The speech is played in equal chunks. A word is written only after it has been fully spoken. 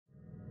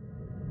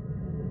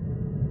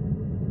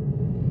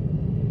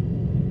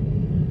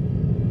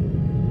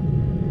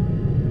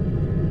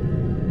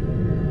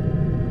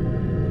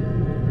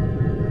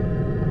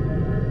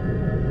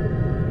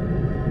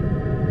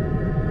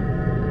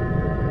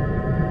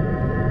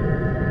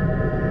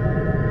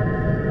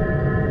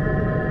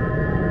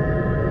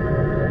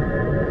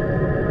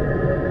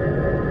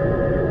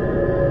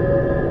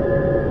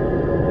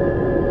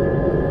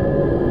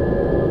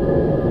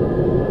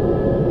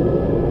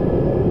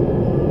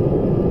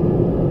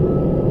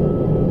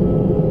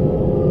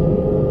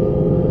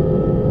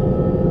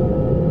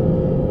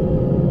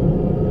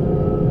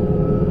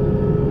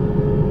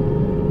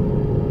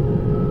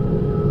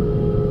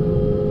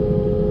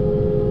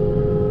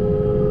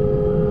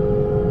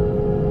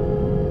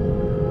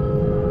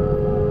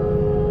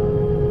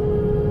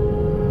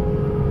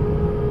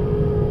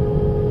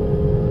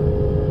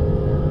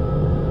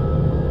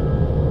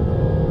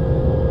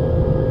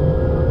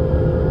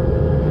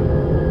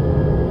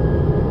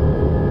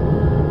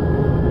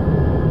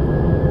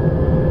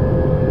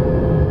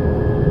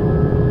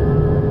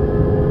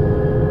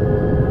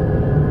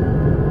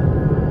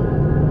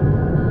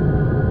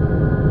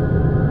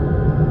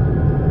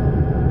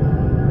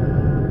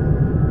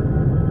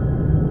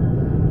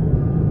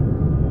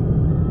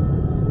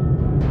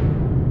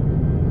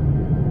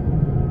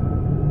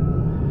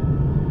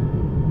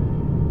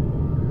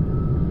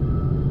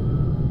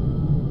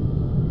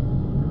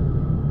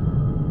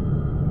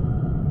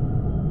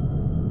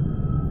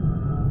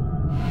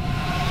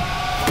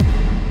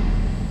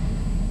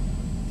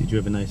Did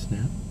you have a nice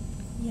nap?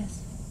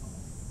 Yes,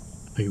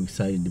 Are you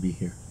excited to be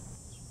here?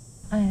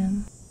 I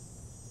am.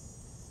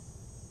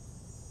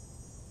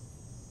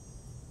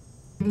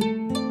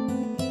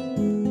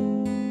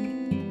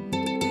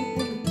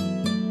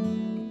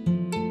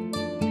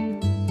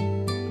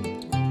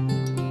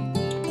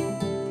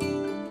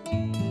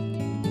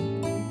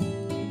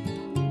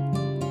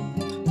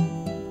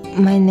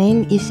 My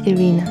name is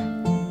Irina,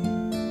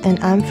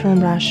 and I'm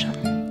from Russia.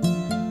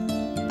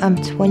 I'm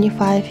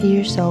 25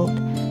 years old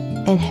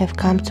and have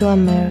come to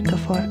America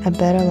for a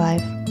better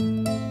life.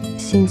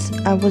 Since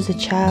I was a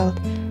child,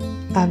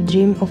 I've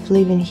dreamed of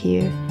living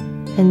here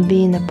and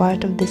being a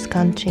part of this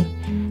country,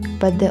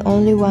 but the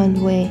only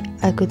one way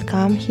I could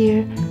come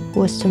here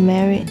was to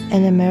marry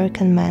an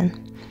American man.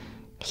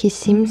 He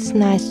seems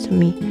nice to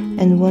me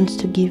and wants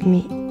to give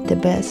me the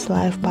best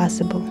life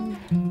possible.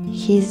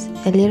 He's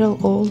a little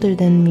older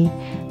than me,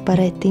 but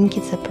I think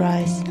it's a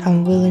price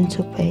I'm willing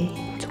to pay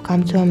to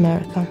come to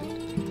America.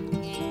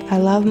 I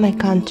love my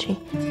country,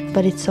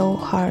 but it's so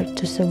hard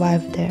to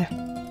survive there.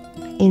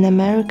 In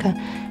America,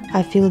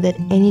 I feel that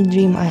any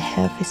dream I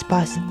have is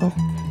possible.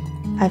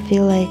 I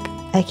feel like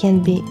I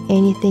can be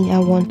anything I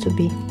want to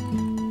be.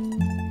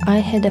 I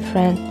had a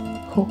friend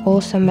who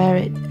also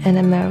married an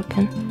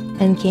American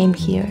and came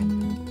here,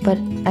 but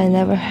I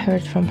never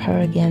heard from her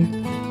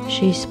again.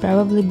 She is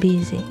probably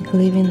busy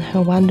living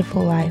her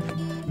wonderful life.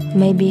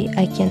 Maybe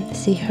I can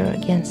see her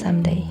again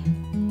someday.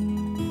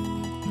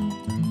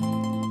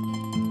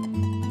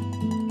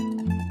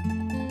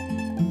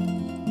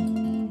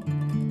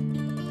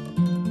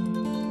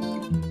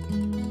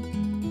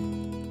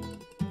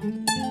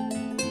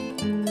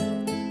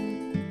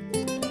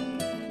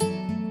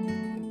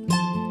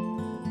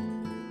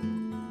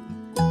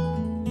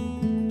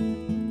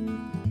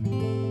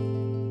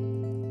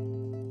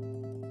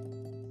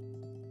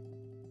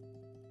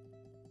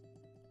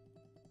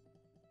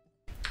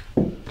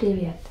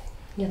 Привет,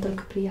 я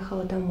только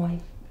приехала домой.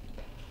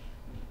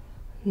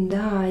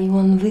 Да, и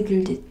он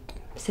выглядит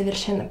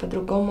совершенно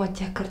по-другому от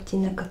тех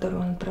картинок, которые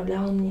он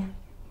отправлял мне.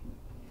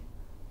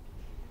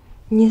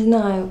 Не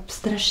знаю,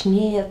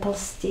 страшнее,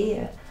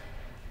 толстее.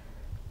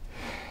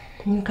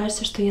 Мне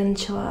кажется, что я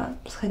начала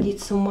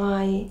сходить с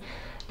ума, и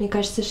мне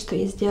кажется, что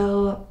я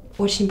сделала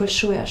очень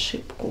большую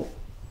ошибку.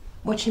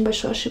 Очень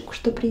большую ошибку,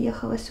 что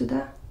приехала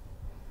сюда.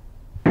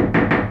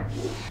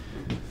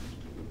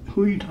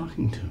 Who are you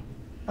talking to?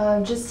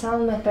 Just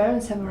telling my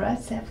parents have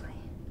arrived safely.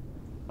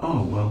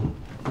 Oh, well,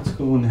 let's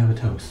go and have a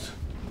toast.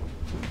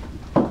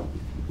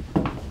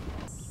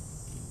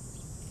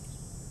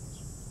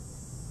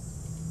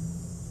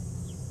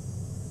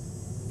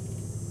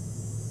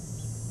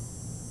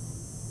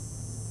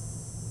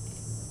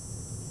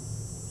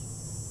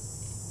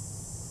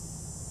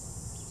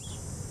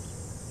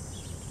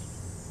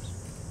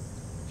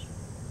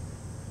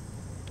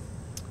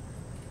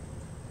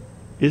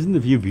 Isn't the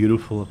view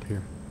beautiful up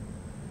here?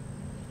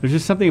 There's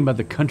just something about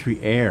the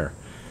country air.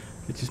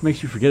 It just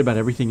makes you forget about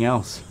everything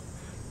else.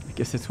 I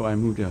guess that's why I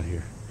moved out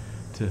here.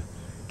 To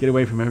get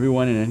away from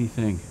everyone and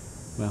anything.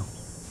 Well,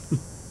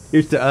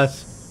 here's to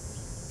us.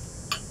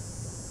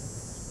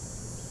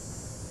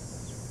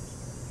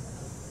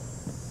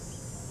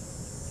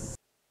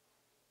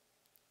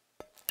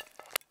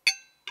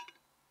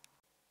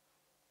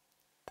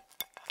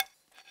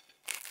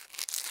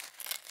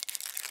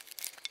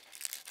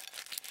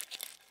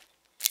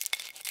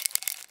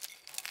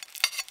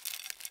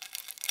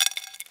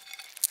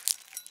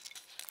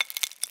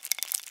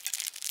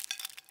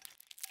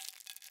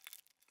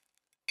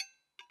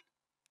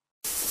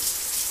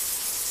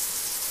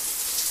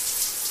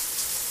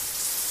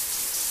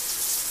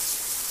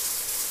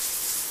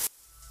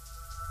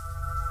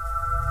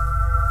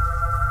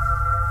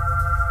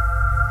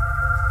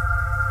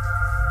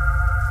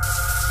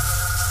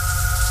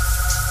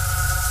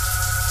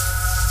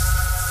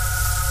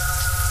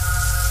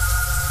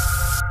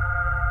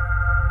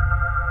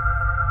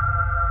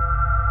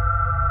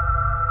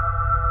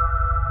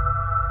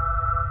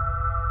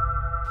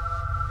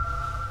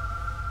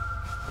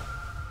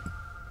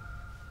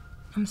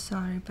 I'm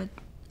sorry, but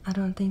I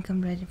don't think I'm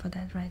ready for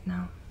that right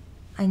now.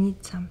 I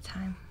need some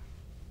time.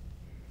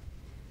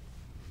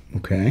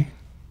 Okay.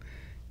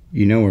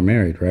 You know we're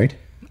married, right?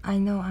 I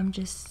know, I'm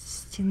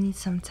just still need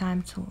some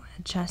time to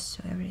adjust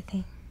to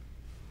everything.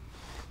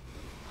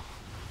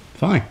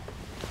 Fine.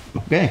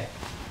 Okay.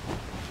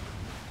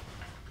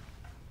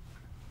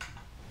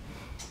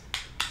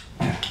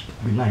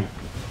 Good night.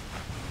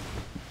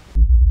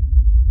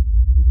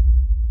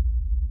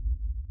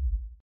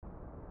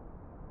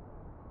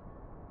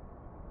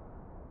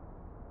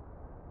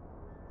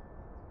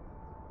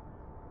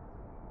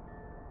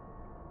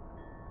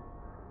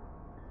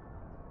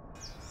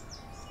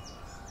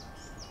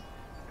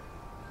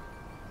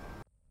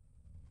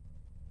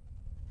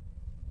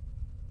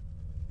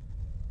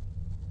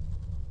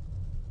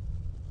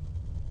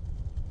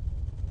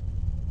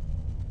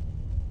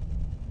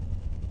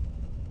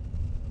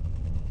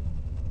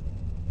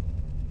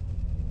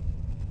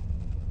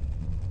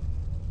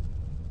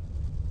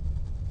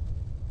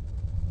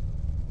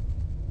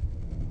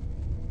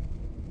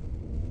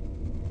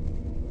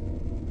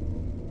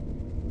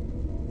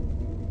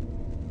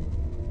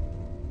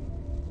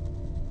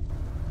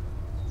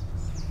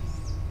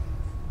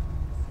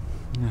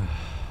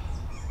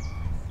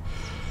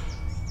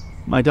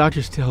 My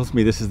doctor tells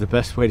me this is the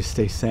best way to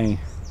stay sane.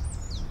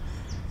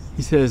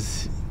 He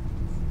says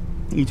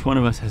each one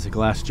of us has a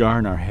glass jar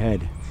in our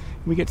head.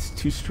 When we get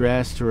too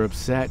stressed or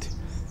upset,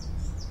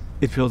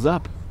 it fills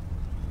up.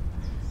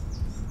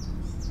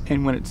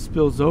 And when it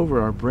spills over,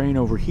 our brain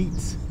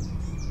overheats.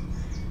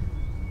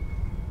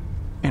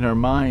 And our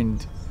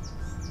mind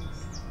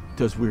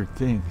does weird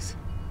things.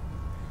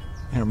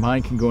 And our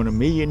mind can go in a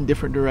million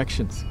different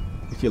directions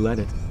if you let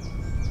it.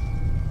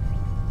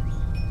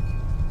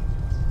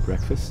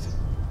 Breakfast?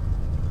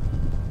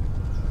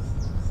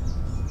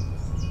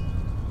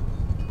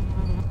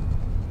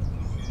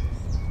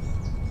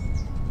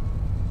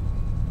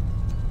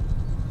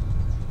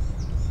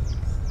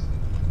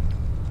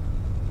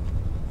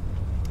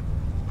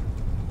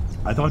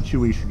 I thought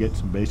Chewie should get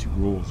some basic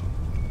rules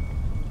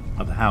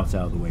of the house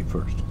out of the way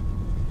first,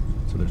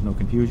 so there's no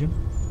confusion.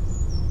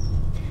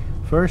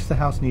 First, the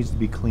house needs to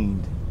be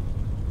cleaned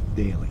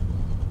daily.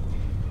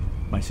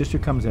 My sister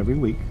comes every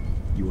week.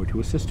 You are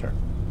to assist her.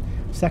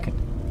 Second,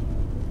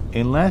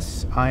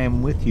 unless I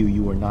am with you,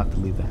 you are not to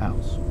leave the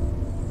house.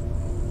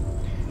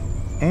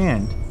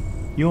 And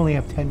you only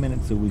have 10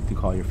 minutes a week to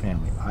call your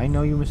family. I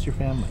know you miss your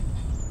family,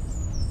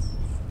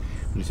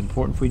 but it's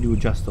important for you to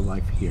adjust to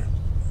life here.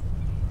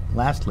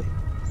 Lastly,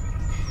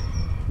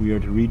 we are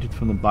to read it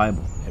from the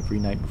Bible every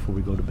night before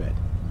we go to bed.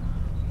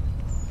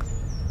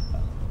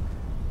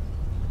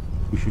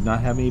 We should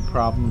not have any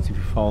problems if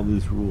you follow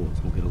these rules.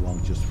 We'll get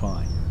along just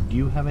fine. Do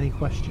you have any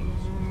questions?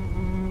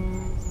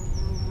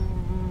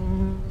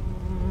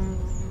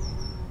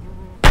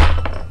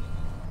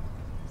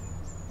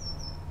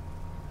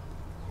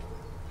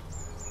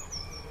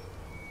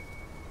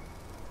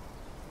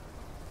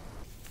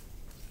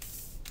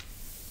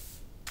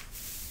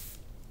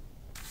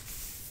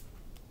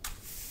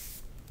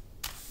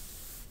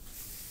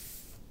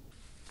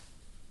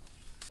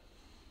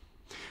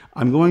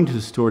 I'm going to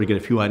the store to get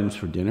a few items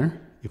for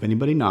dinner. If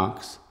anybody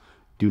knocks,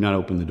 do not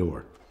open the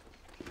door.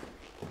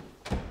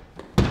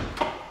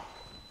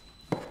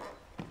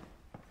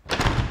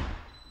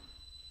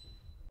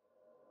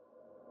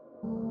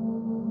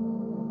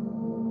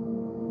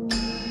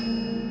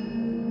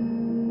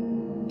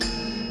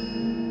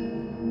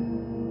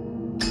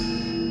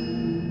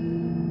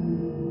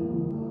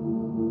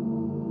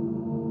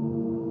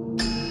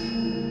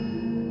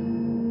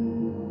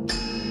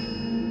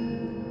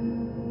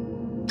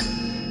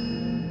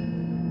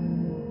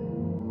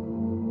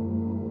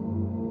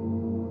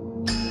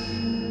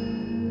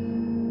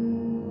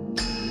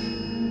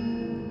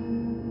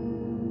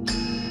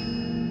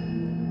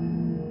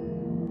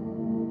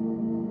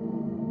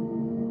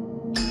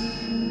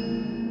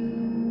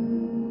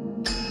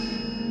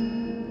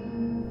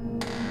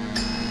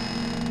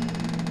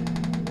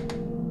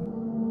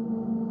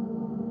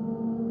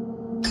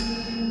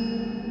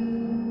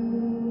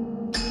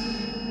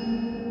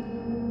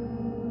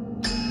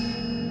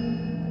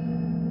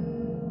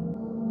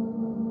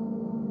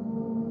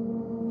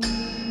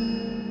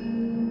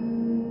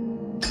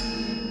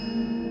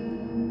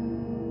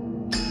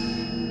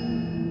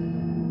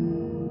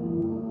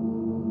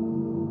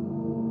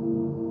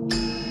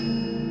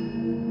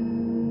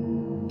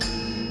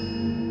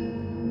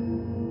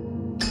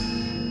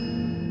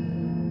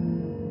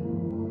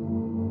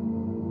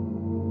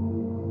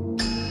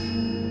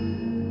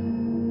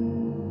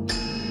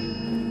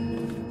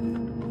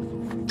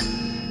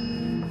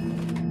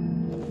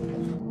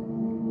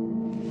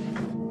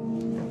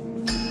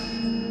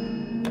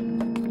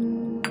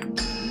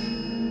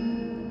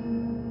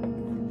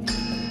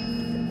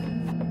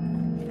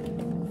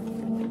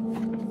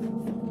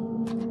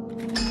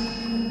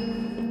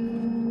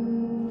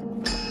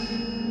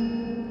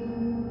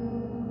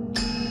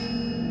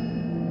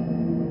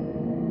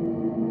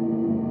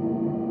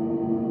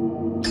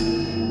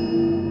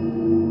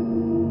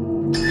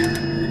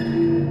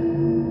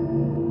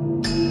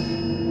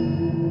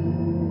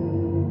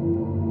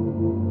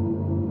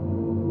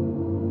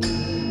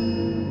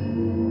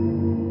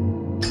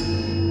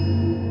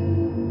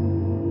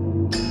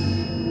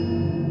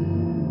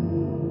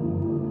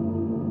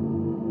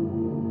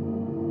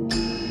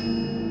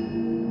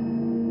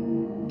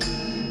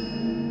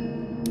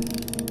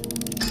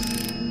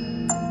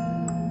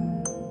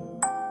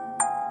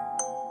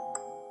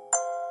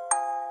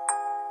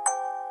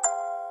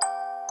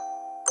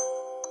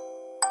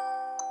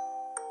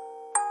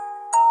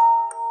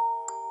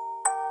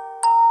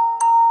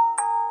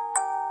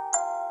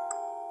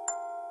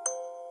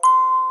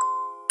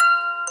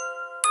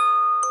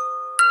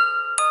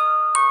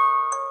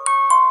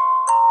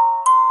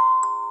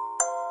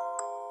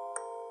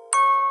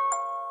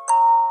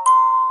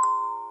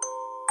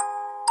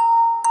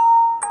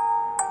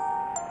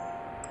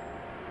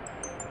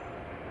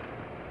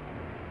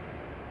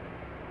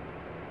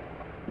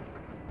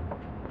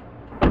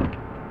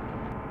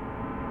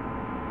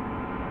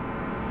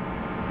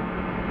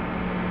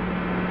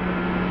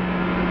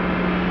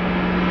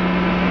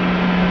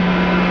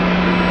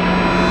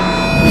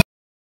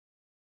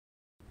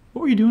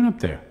 What were you doing up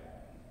there?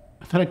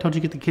 I thought I told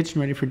you to get the kitchen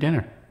ready for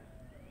dinner.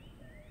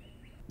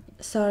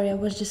 Sorry, I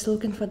was just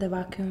looking for the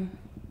vacuum.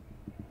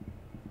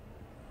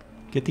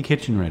 Get the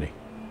kitchen ready.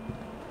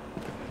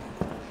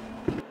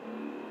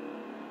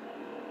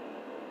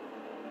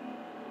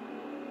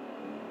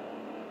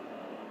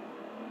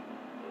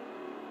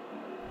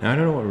 Now, I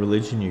don't know what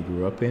religion you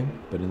grew up in,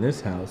 but in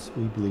this house,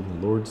 we believe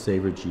in the Lord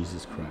Savior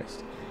Jesus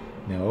Christ.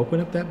 Now,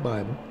 open up that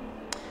Bible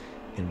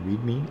and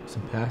read me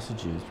some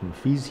passages from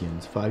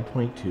Ephesians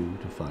 5:22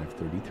 to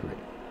 5:33.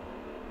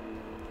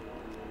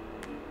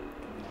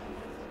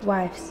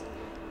 Wives,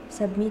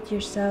 submit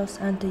yourselves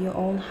unto your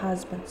own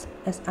husbands,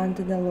 as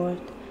unto the Lord.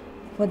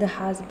 For the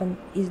husband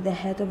is the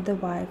head of the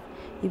wife,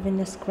 even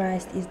as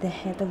Christ is the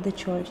head of the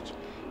church,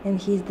 and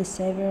he is the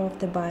Savior of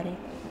the body.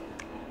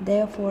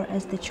 Therefore,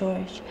 as the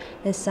church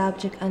is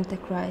subject unto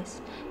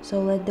Christ,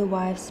 so let the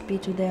wives be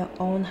to their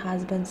own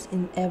husbands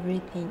in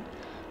everything.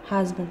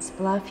 Husbands,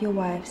 love your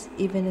wives,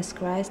 even as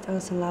Christ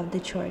also loved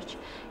the church,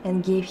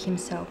 and gave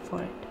himself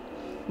for it,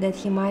 that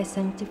he might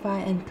sanctify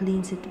and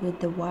cleanse it with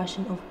the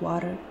washing of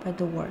water by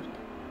the word.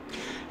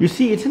 You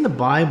see, it's in the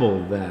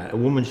Bible that a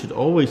woman should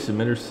always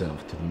submit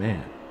herself to the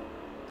man.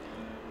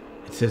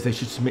 It says they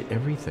should submit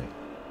everything.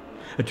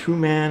 A true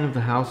man of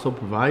the household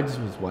provides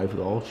his wife with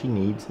all she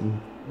needs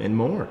and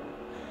more.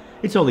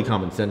 It's only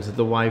common sense that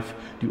the wife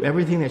do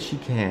everything that she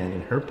can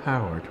in her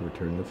power to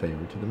return the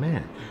favor to the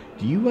man.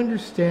 Do you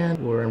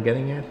understand where I'm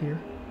getting at here?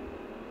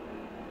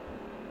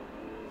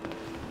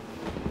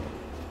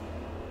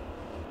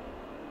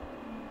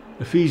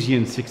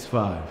 Ephesians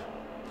 6:5.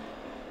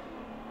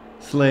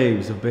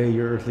 Slaves, obey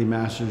your earthly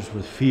masters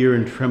with fear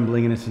and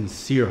trembling in a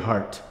sincere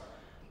heart.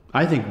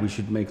 I think we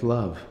should make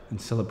love and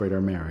celebrate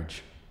our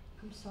marriage.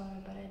 I'm sorry,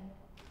 but I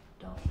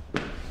don't.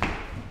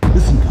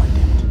 Listen,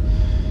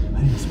 goddammit. I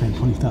didn't spend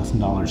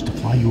 $20,000 to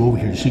fly you over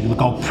here so you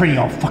look all pretty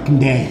all fucking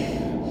day.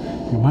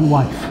 You're my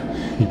wife.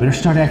 You better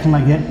start acting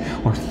like that,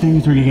 or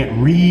things are gonna get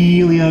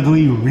really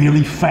ugly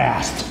really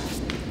fast.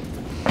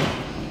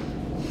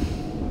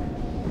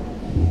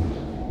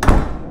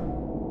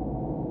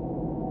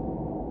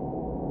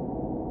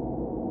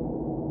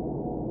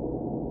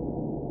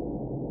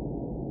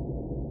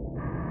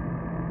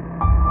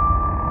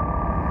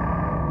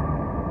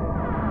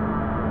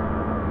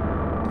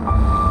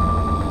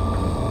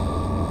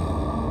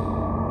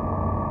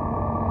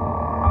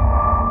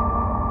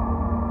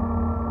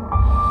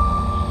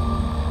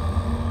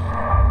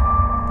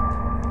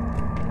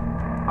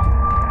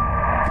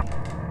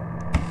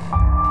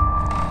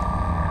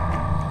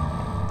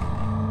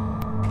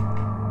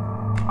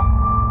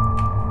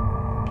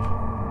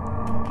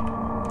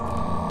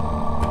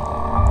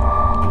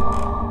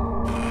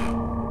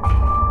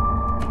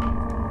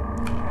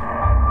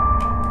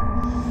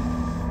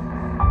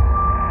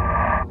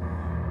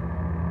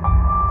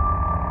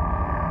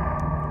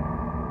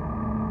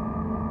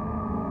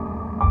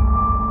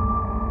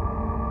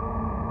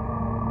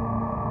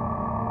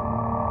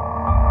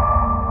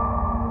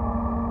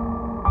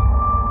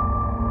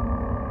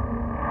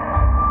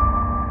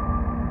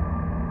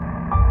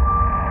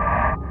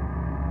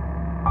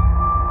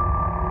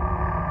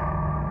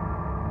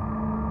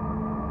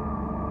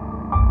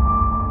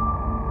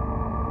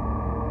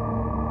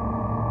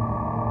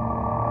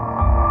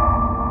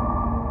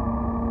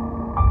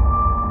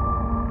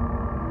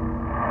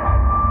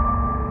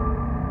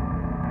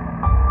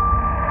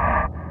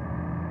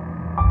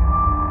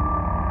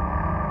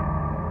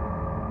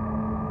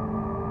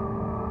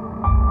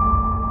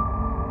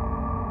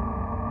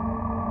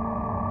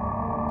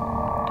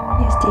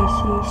 Я здесь,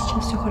 и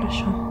сейчас все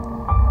хорошо.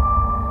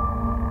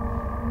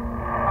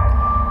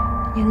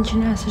 Я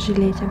начинаю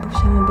сожалеть обо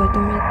всем об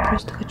этом, я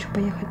просто хочу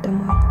поехать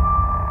домой.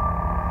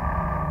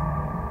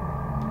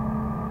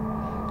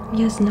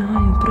 Я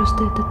знаю,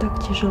 просто это так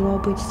тяжело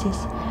быть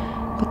здесь,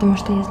 потому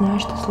что я знаю,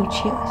 что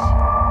случилось.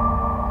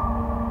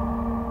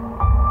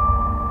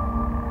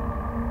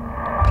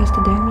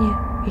 Просто дай мне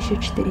еще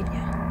 4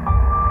 дня.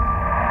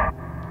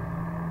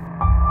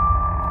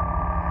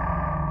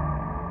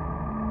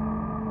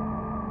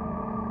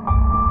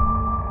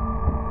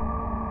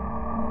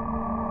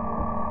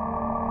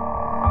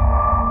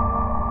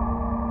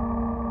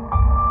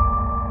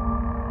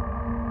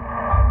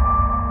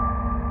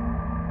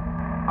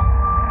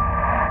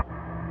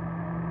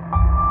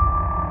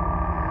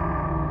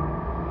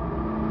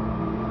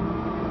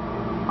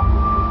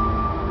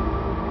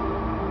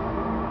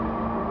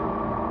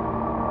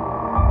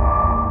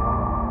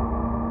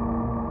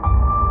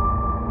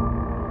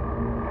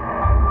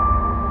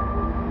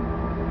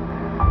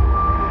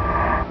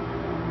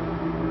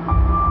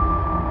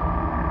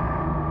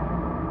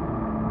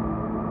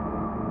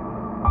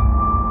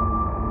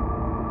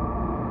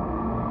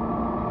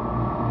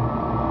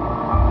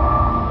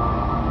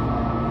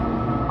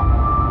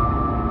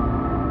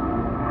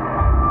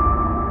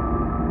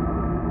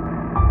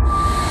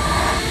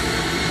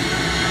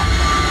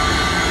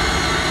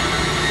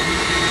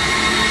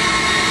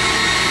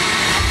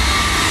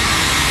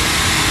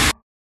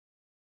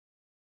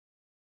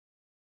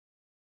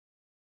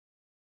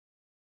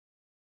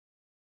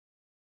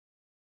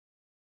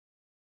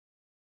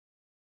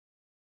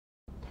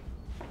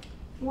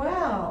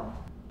 Well,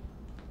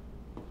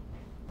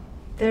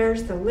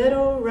 there's the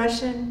little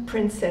Russian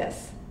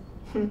princess.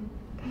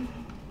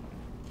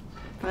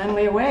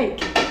 Finally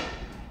awake.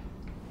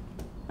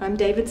 I'm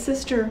David's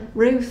sister,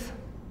 Ruth.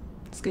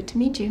 It's good to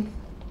meet you.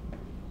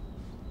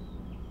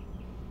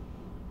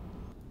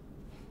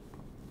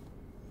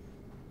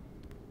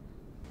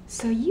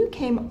 So you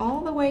came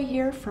all the way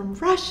here from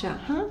Russia,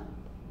 huh?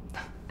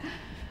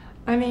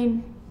 I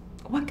mean,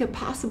 what could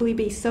possibly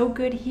be so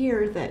good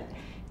here that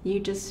you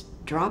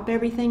just drop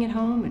everything at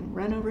home and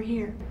run over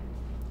here?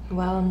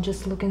 Well, I'm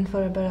just looking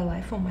for a better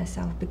life for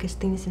myself because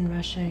things in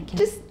Russia I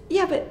can't...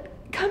 Yeah, but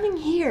coming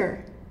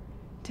here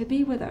to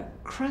be with a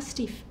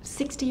crusty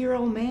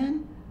 60-year-old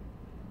man?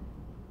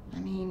 I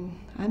mean,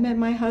 I met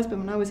my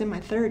husband when I was in my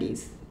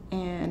 30s,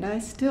 and I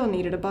still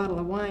needed a bottle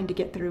of wine to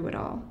get through it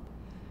all.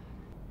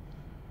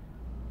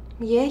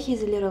 Yeah,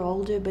 he's a little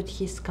older, but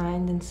he's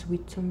kind and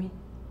sweet to me.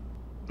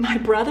 My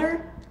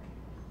brother?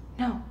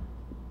 No,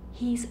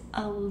 he's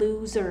a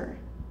loser.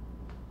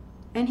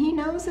 And he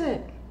knows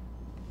it.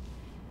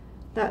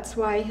 That's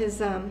why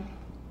his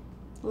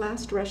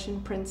last Russian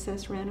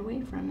princess ran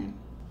away from him.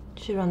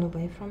 She ran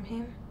away from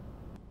him?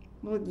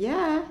 Well,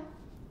 yeah.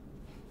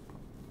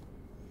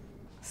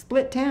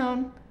 Split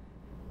town,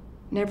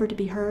 never to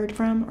be heard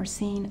from or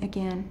seen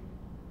again.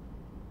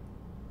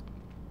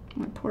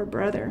 My poor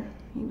brother,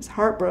 he was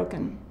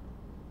heartbroken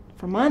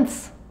for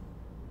months.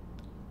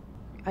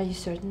 Are you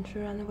certain she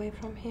ran away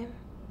from him?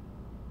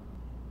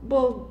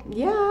 Well,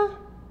 yeah.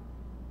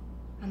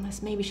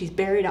 Unless maybe she's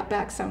buried out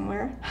back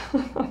somewhere.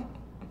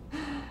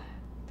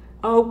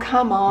 Oh,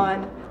 come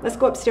on. Let's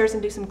go upstairs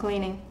and do some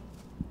cleaning.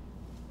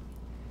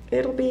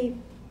 It'll be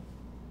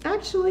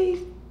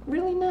actually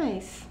really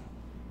nice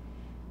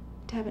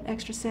to have an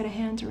extra set of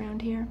hands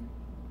around here.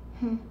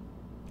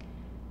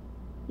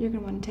 You're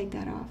gonna want to take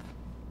that off.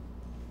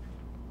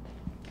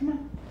 Come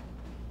on.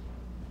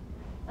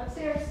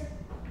 Upstairs.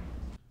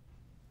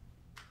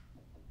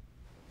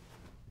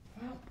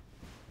 Well,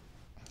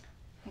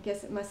 I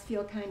guess it must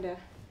feel kind of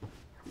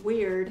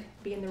weird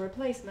being the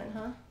replacement,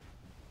 huh?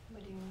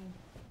 What do you mean?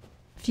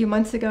 A few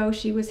months ago,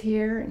 she was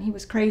here, and he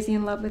was crazy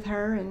in love with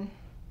her, and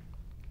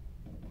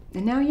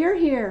now you're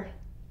here,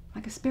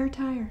 like a spare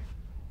tire.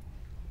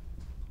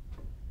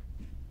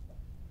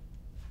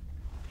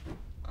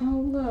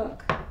 Oh,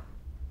 look.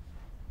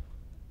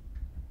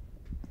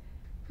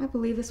 I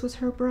believe this was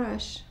her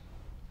brush.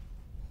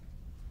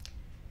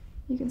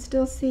 You can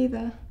still see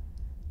the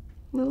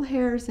little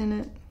hairs in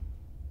it.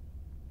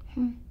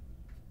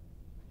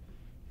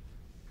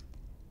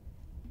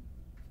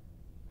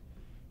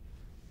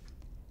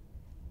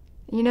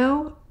 You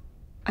know,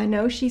 I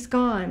know she's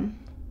gone,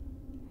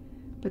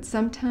 but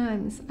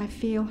sometimes I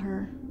feel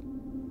her.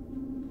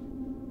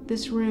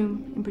 This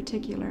room in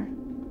particular.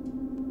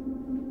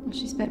 Well,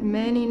 she spent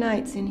many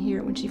nights in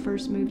here when she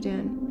first moved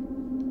in.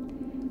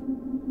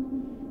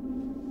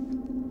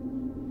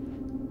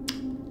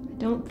 I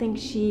don't think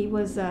she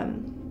was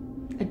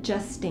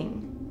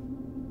adjusting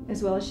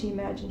as well as she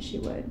imagined she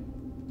would.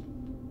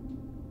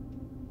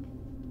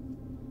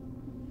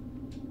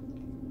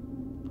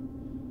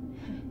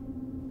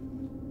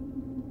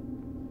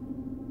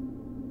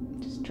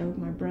 Drove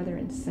my brother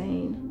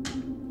insane.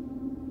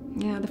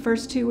 Yeah, the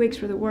first 2 weeks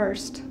were the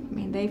worst. I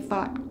mean, they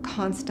fought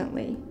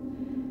constantly.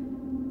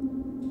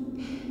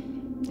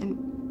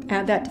 And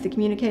add that to the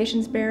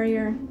communications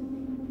barrier,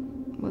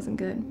 wasn't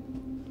good.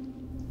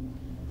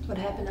 What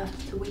happened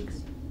after 2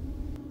 weeks?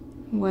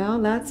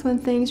 Well, that's when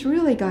things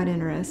really got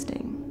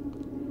interesting.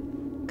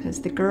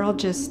 Because the girl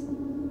just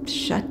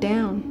shut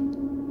down.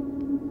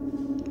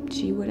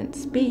 She wouldn't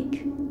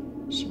speak.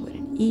 She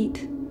wouldn't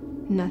eat.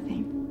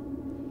 Nothing.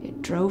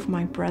 It drove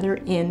my brother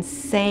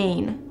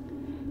insane.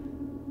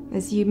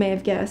 As you may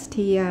have guessed,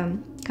 he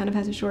kind of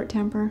has a short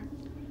temper.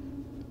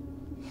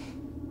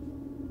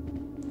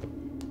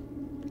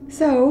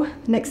 So,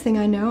 next thing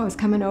I know, I was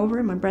coming over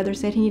and my brother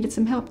said he needed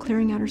some help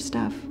clearing out her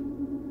stuff.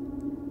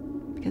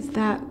 Because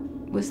that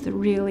was the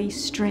really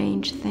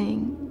strange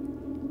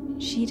thing.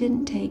 She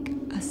didn't take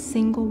a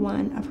single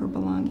one of her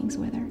belongings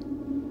with her.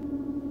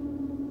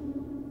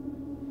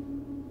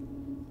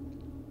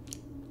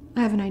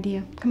 I have an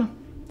idea. Come on,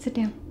 sit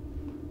down.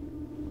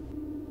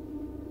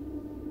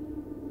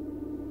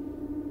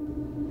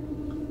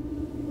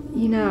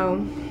 You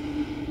know,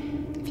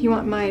 if you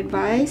want my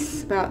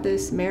advice about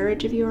this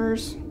marriage of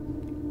yours,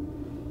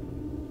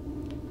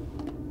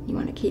 you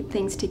want to keep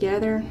things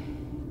together,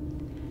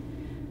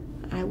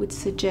 I would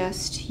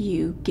suggest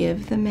you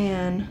give the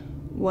man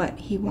what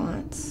he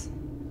wants.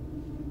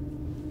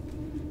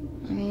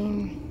 I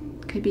mean,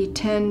 could be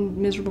 10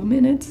 miserable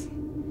minutes,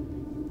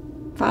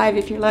 5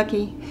 if you're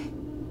lucky.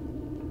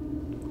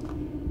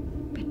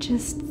 But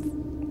just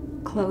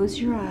close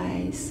your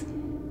eyes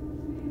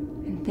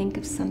and think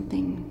of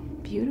something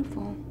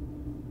beautiful,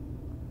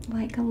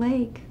 like a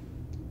lake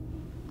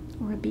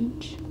or a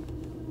beach.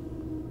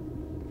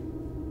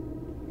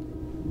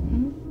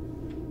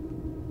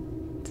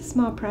 It's a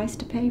small price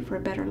to pay for a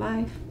better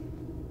life.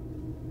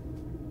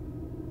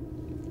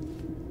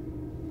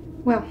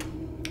 Well,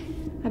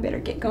 I better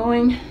get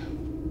going.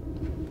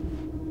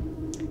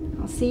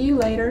 I'll see you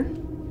later,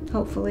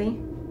 hopefully.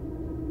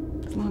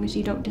 as long as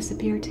you don't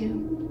disappear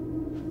too.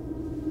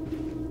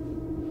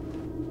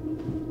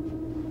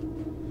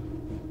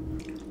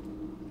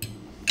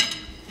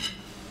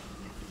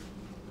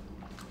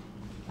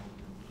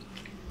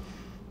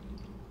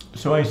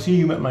 So I see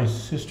you met my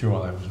sister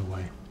while I was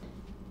away.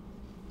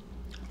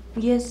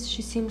 Yes,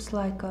 she seems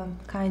like a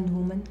kind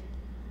woman.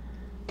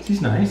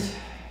 She's nice.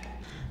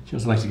 She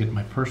also likes to get in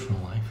my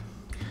personal life.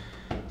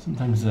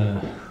 Sometimes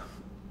the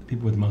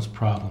people with the most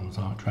problems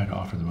I'll try to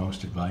offer the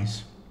most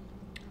advice.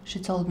 She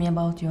told me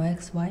about your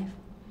ex-wife.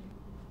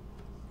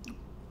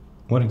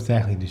 What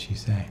exactly did she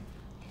say?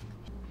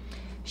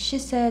 She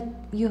said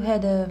you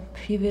had a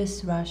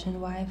previous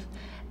Russian wife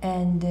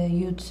and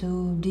you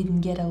two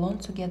didn't get along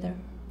together.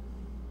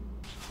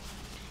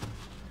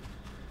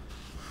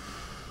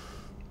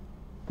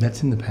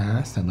 That's in the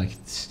past. I'd like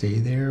it to stay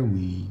there.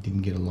 We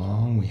didn't get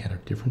along. We had our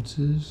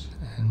differences.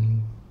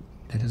 And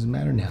that doesn't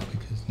matter now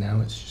because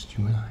now it's just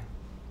you and I.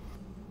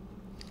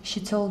 She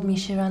told me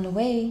she ran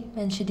away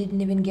and she didn't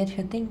even get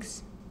her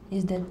things.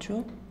 Is that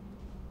true?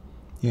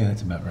 Yeah,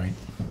 that's about right.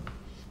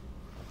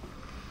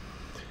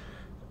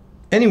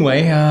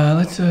 Anyway,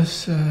 that's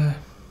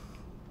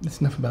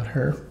enough about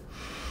her.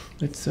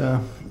 Let's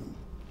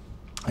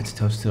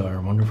toast to our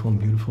wonderful and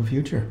beautiful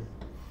future.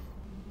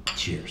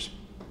 Cheers.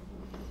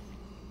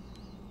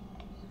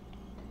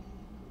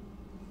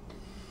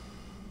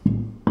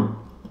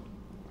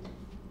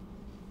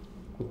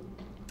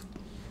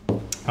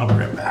 I'll be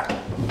right back.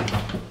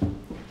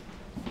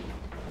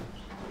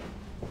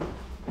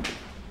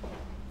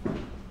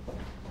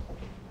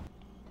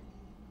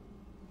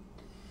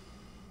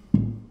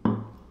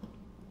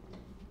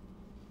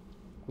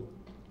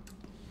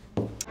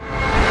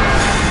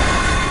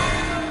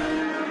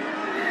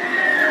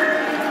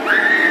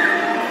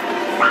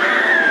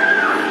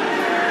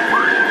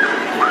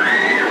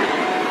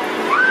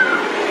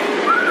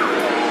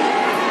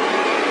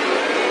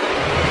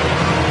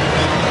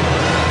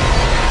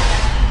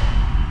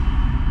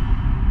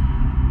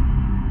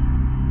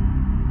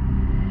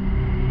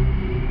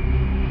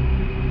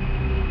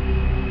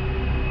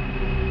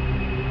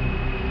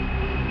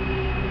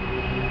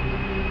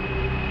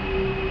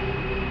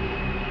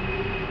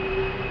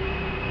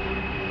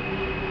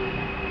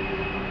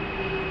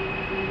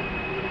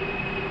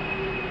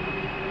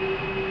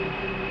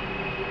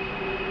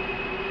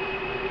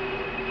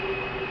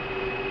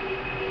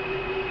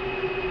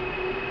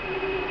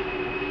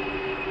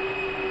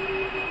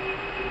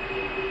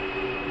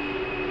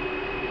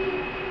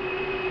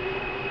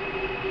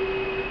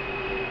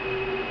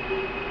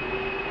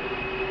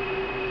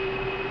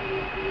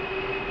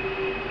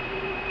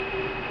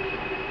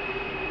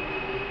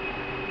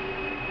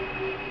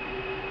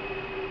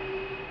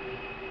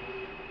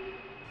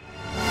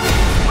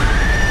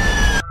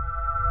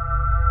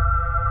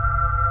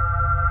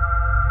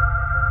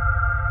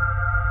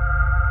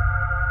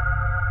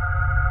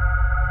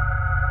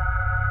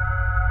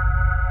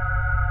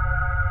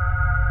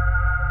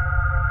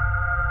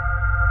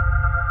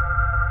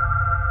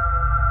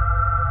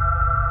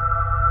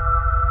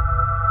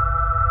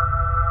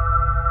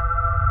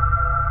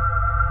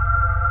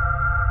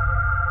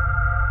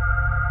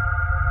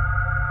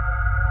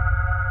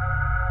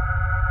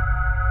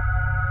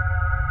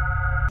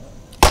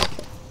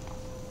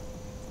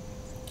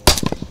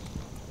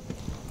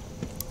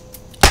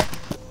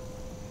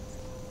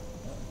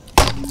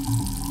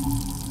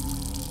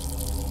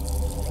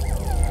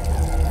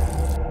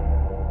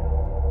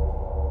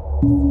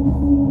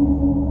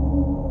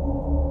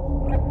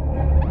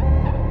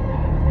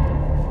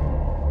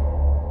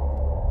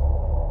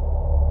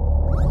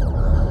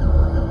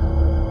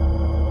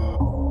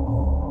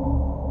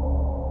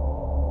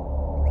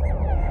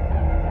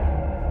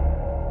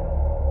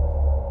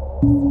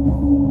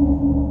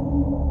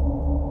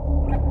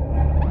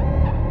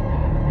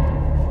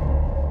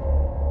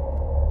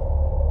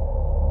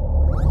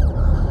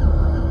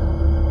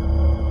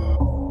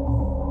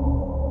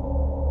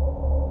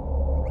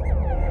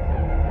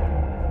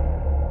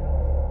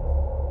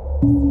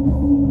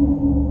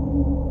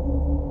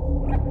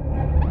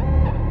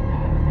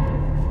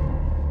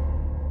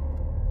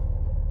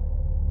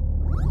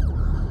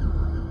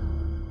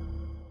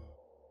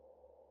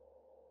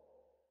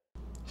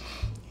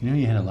 You know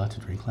you had a lot to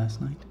drink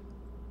last night?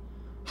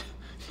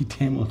 You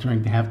damn well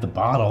drank half the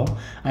bottle.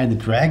 I had to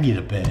drag you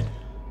to bed.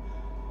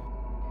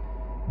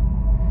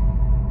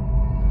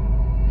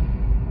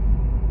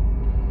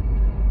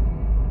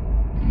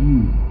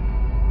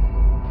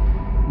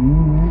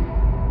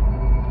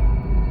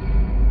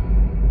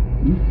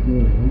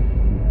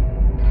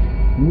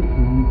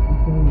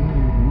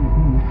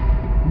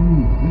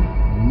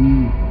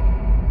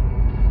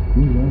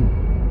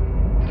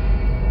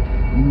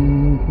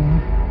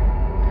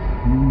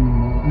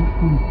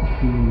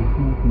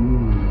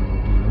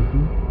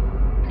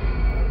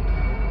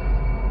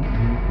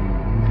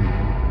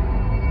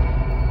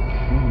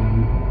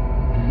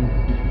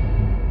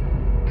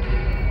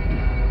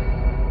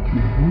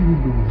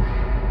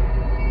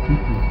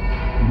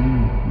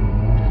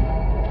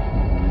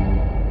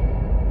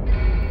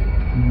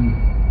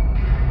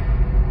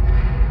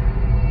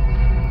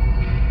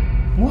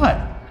 What?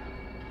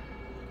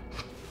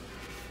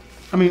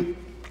 I mean,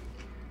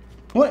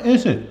 what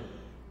is it?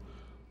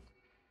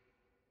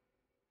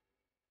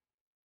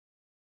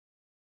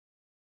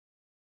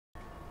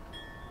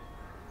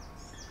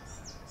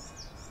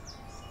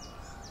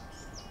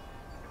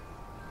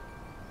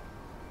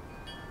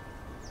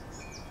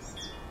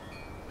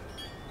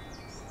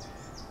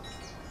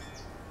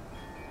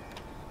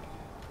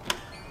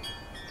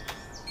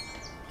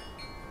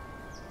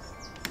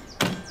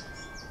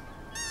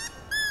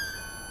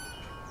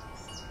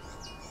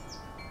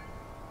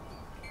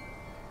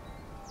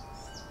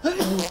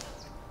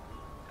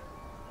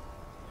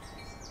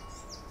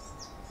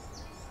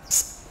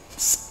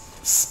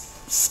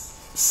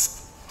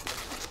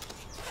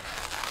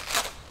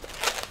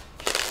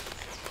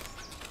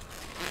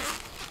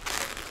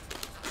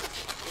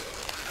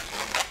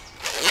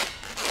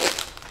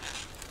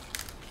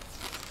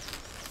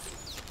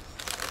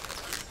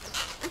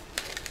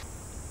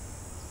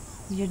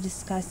 You're a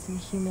disgusting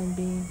human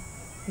being.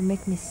 You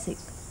make me sick.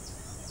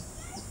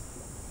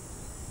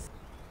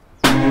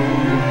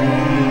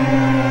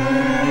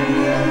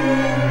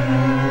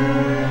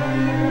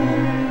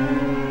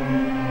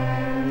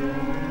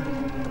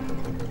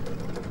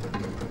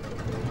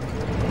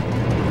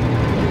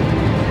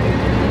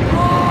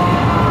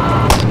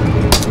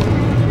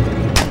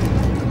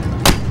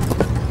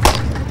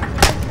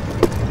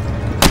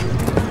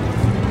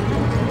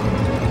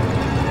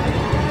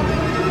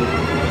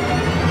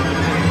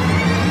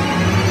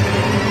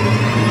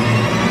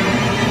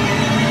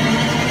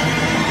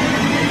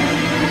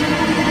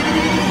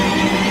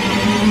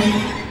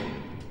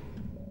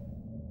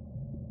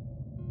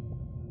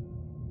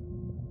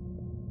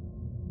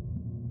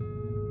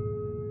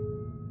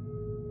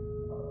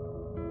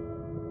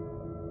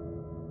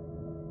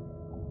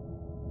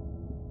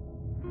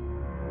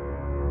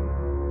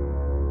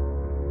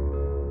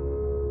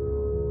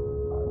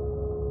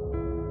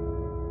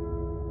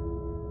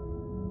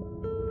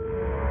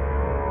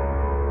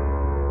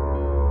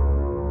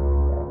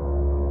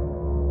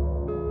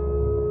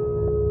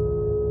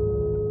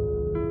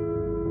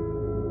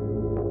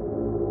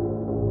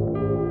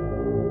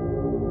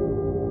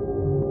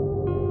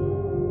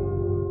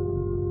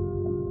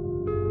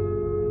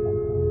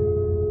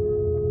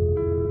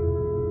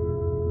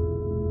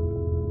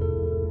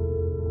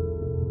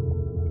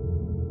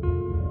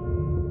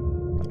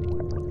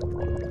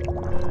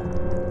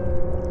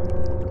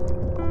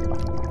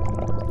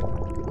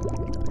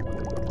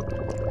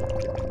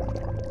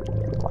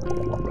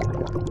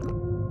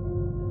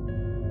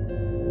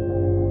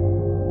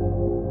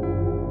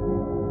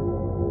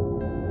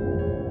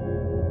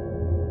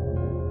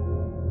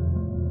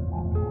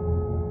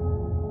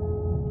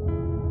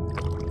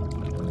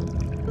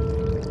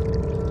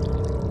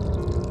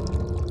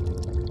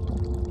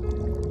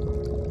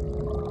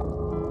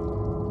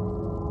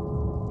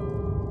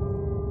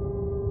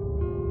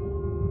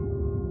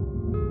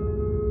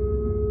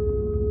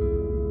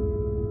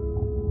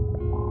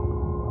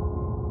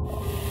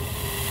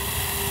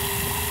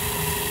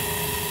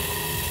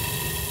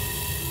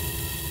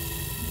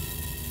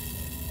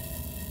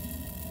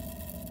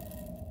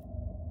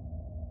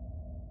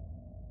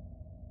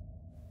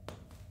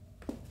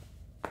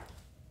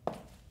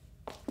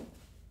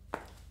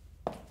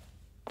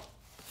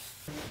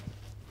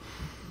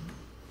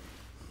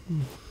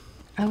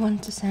 I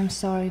want to say I'm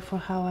sorry for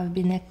how I've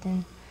been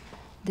acting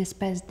these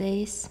past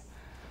days.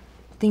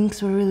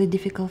 Things were really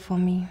difficult for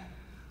me,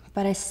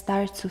 but I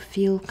start to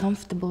feel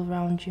comfortable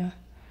around you.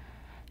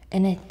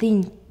 And I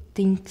think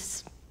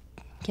things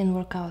can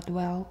work out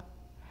well.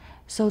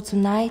 So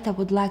tonight I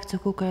would like to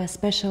cook a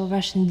special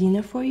Russian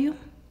dinner for you,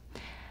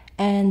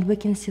 and we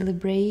can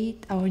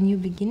celebrate our new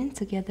beginning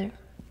together.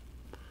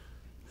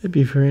 That'd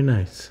be very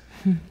nice.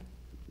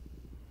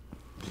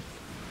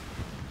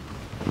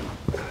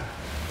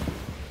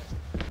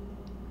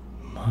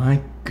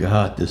 My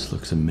God, this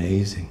looks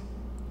amazing.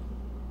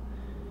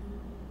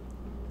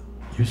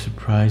 You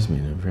surprised me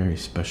in very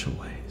special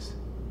ways.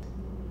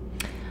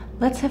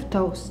 Let's have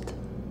toast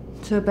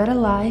to a better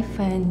life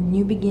and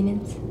new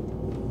beginnings.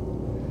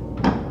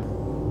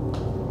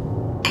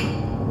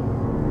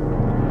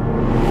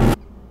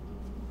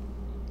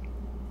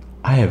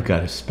 I have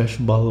got a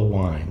special bottle of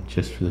wine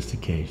just for this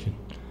occasion.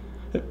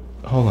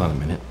 Hold on a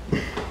minute.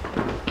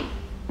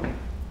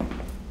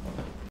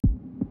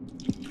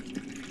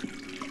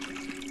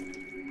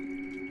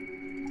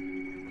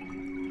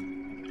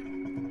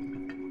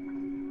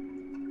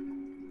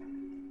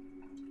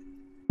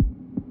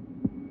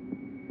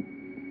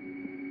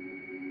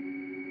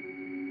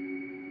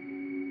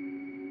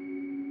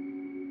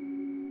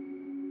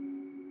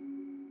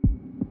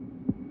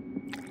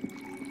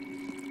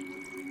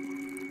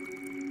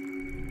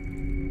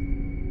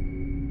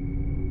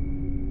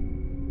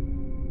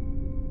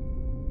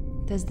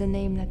 Does the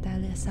name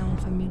Natalia sound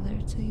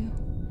familiar to you?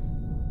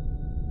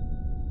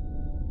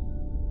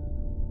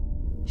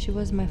 She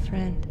was my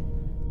friend.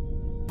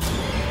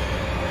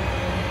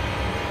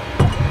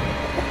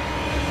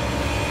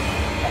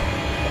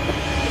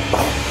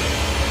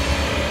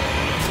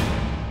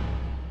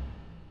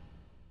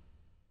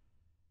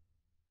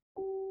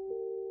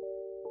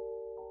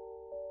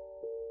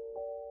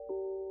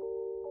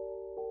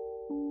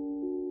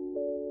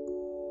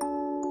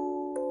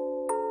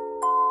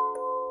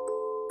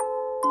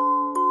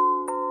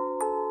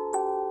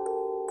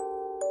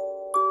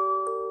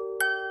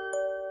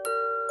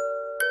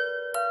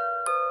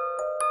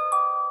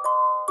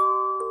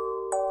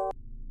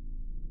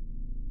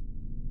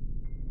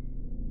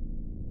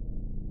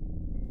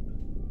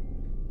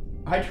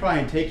 I try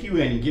and take you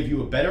in and give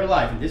you a better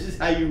life, and this is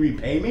how you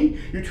repay me?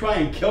 You try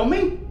and kill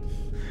me?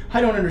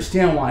 I don't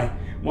understand why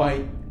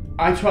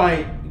I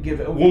try to give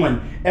a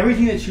woman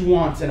everything that she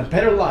wants and a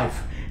better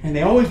life, and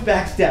they always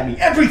backstab me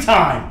every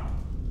time.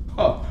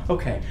 Oh,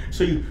 okay.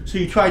 So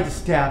you tried to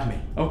stab me.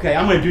 Okay,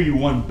 I'm gonna do you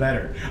one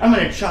better. I'm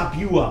gonna chop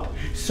you up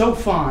so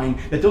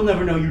fine that they'll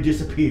never know you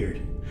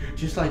disappeared.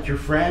 Just like your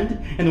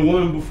friend and the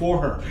woman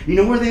before her. You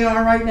know where they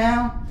are right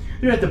now?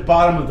 They're at the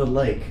bottom of the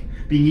lake,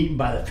 being eaten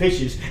by the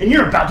fishes, and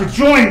you're about to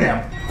join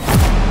them!